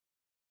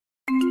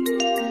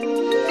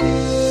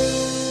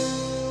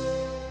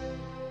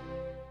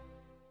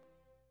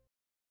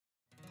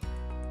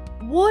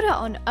Water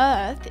on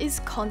Earth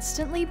is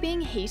constantly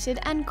being heated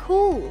and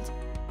cooled.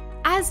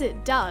 As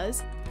it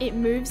does, it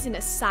moves in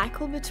a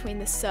cycle between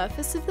the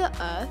surface of the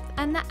Earth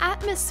and the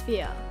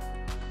atmosphere.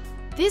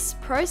 This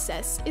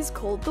process is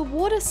called the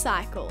water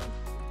cycle.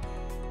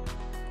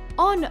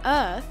 On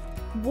Earth,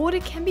 water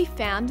can be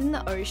found in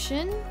the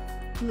ocean,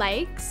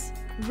 lakes,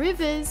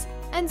 rivers,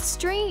 and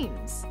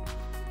streams.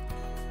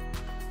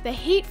 The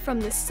heat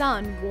from the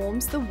sun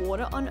warms the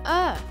water on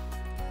Earth.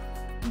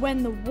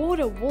 When the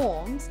water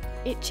warms,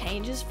 it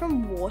changes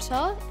from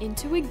water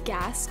into a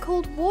gas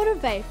called water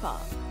vapor.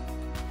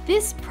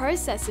 This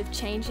process of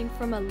changing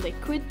from a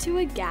liquid to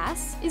a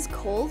gas is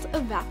called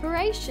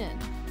evaporation.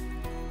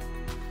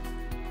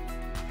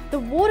 The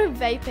water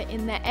vapor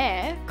in the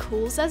air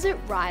cools as it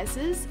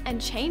rises and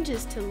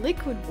changes to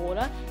liquid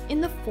water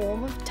in the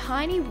form of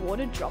tiny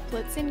water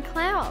droplets in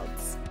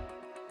clouds.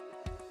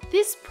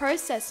 This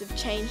process of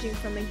changing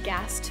from a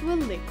gas to a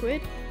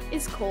liquid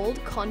is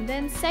called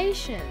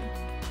condensation.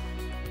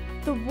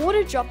 The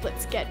water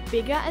droplets get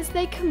bigger as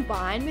they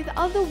combine with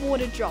other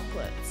water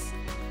droplets.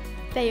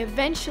 They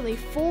eventually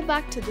fall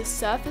back to the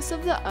surface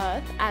of the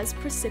Earth as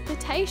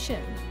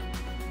precipitation.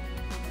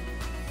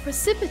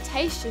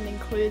 Precipitation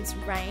includes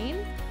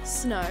rain,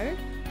 snow,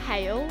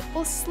 hail,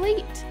 or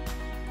sleet.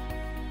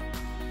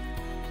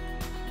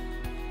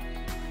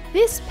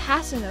 This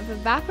pattern of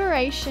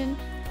evaporation,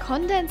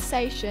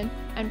 condensation,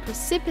 and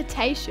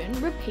precipitation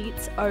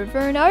repeats over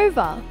and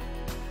over.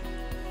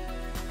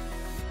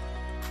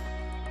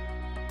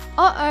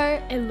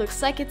 Uh-oh, it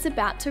looks like it's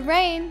about to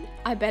rain.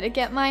 I better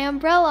get my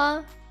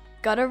umbrella.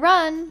 Gotta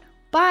run.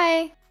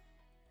 Bye.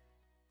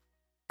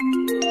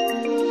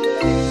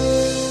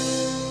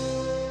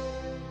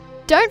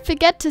 Don't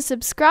forget to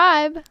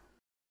subscribe.